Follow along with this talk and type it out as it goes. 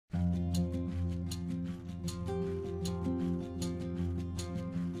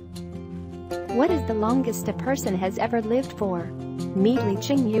What is the longest a person has ever lived for? Meet Li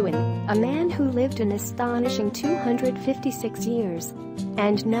Ching Yuen, a man who lived an astonishing 256 years.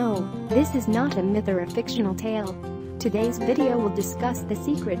 And no, this is not a myth or a fictional tale. Today's video will discuss the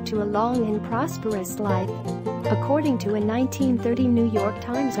secret to a long and prosperous life. According to a 1930 New York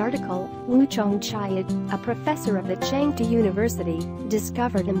Times article, Chung-chieh, a professor of the Chengdu University,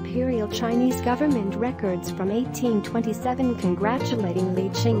 discovered Imperial Chinese government records from 1827 congratulating Li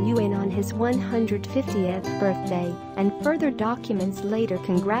Ching Yuen on his 150th birthday, and further documents later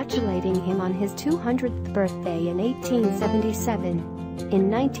congratulating him on his 200th birthday in 1877.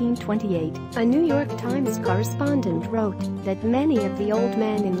 In 1928, a New York Times correspondent wrote that many of the old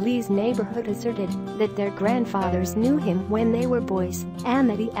men in Li's neighborhood asserted that their grandfathers knew him when they were boys and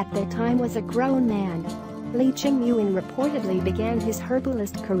that he at that time was a grown man. Li Ching Yuen reportedly began his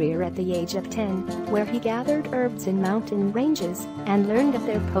herbalist career at the age of 10, where he gathered herbs in mountain ranges and learned of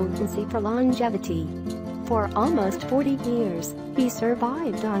their potency for longevity. For almost 40 years, he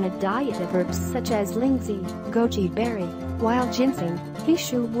survived on a diet of herbs such as lingzhi, goji berry, wild ginseng,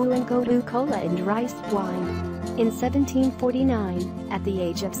 shoo and gotu kola and rice wine. In 1749, at the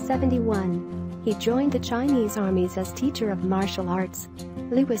age of 71, he joined the Chinese armies as teacher of martial arts.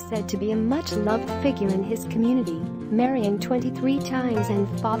 Li was said to be a much-loved figure in his community, marrying 23 times and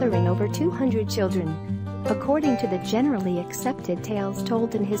fathering over 200 children. According to the generally accepted tales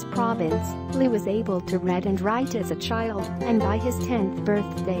told in his province, Li was able to read and write as a child, and by his 10th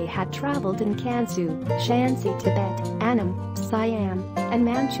birthday had traveled in Kansu, Shanxi, Tibet, Annam, Siam, and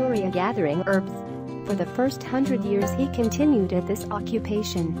Manchuria gathering herbs. For the first 100 years he continued at this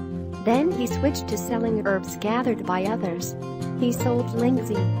occupation. Then he switched to selling herbs gathered by others. He sold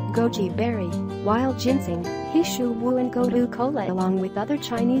lingzhi, goji berry, wild ginseng, shoo and gotu kola along with other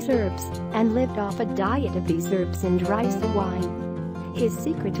Chinese herbs, and lived off a diet of these herbs and rice wine. His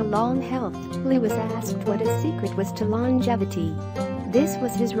secret to long health. Li was asked what his secret was to longevity. This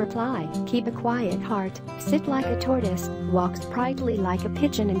was his reply: keep a quiet heart, sit like a tortoise, walk sprightly like a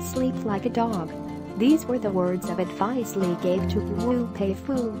pigeon and sleep like a dog. These were the words of advice Li gave to Wu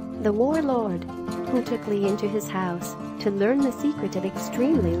Peifu, the warlord, who took Li into his house to learn the secret of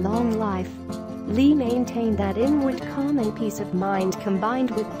extremely long life. Li maintained that inward calm and peace of mind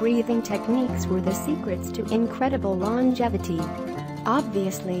combined with breathing techniques were the secrets to incredible longevity.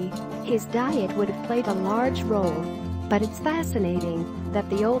 Obviously, his diet would have played a large role. But it's fascinating that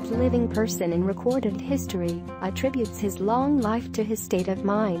the old living person in recorded history attributes his long life to his state of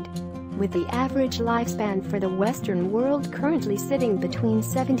mind. With the average lifespan for the Western world currently sitting between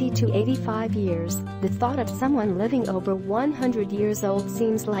 70 to 85 years, the thought of someone living over 100 years old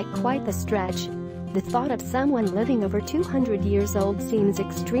seems like quite the stretch. The thought of someone living over 200 years old seems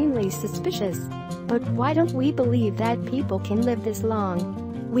extremely suspicious. But why don't we believe that people can live this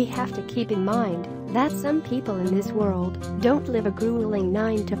long? We have to keep in mind that some people in this world don't live a grueling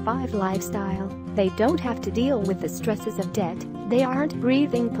 9-to-5 lifestyle. They don't have to deal with the stresses of debt, they aren't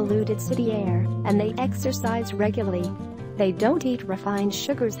breathing polluted city air, and they exercise regularly. They don't eat refined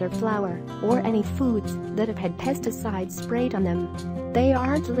sugars or flour, or any foods that have had pesticides sprayed on them. They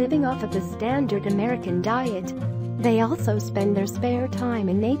aren't living off of the standard American diet. They also spend their spare time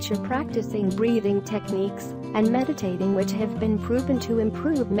in nature practicing breathing techniques and meditating, which have been proven to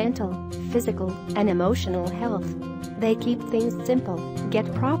improve mental, physical, and emotional health. They keep things simple,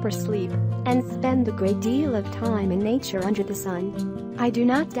 get proper sleep, and spend a great deal of time in nature under the sun. I do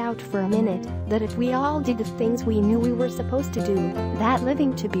not doubt for a minute that if we all did the things we knew we were supposed to do, that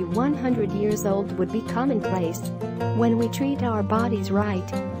living to be 100 years old would be commonplace. When we treat our bodies right,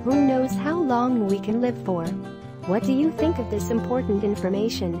 who knows how long we can live for? What do you think of this important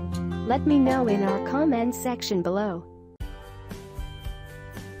information? Let me know in our comments section below.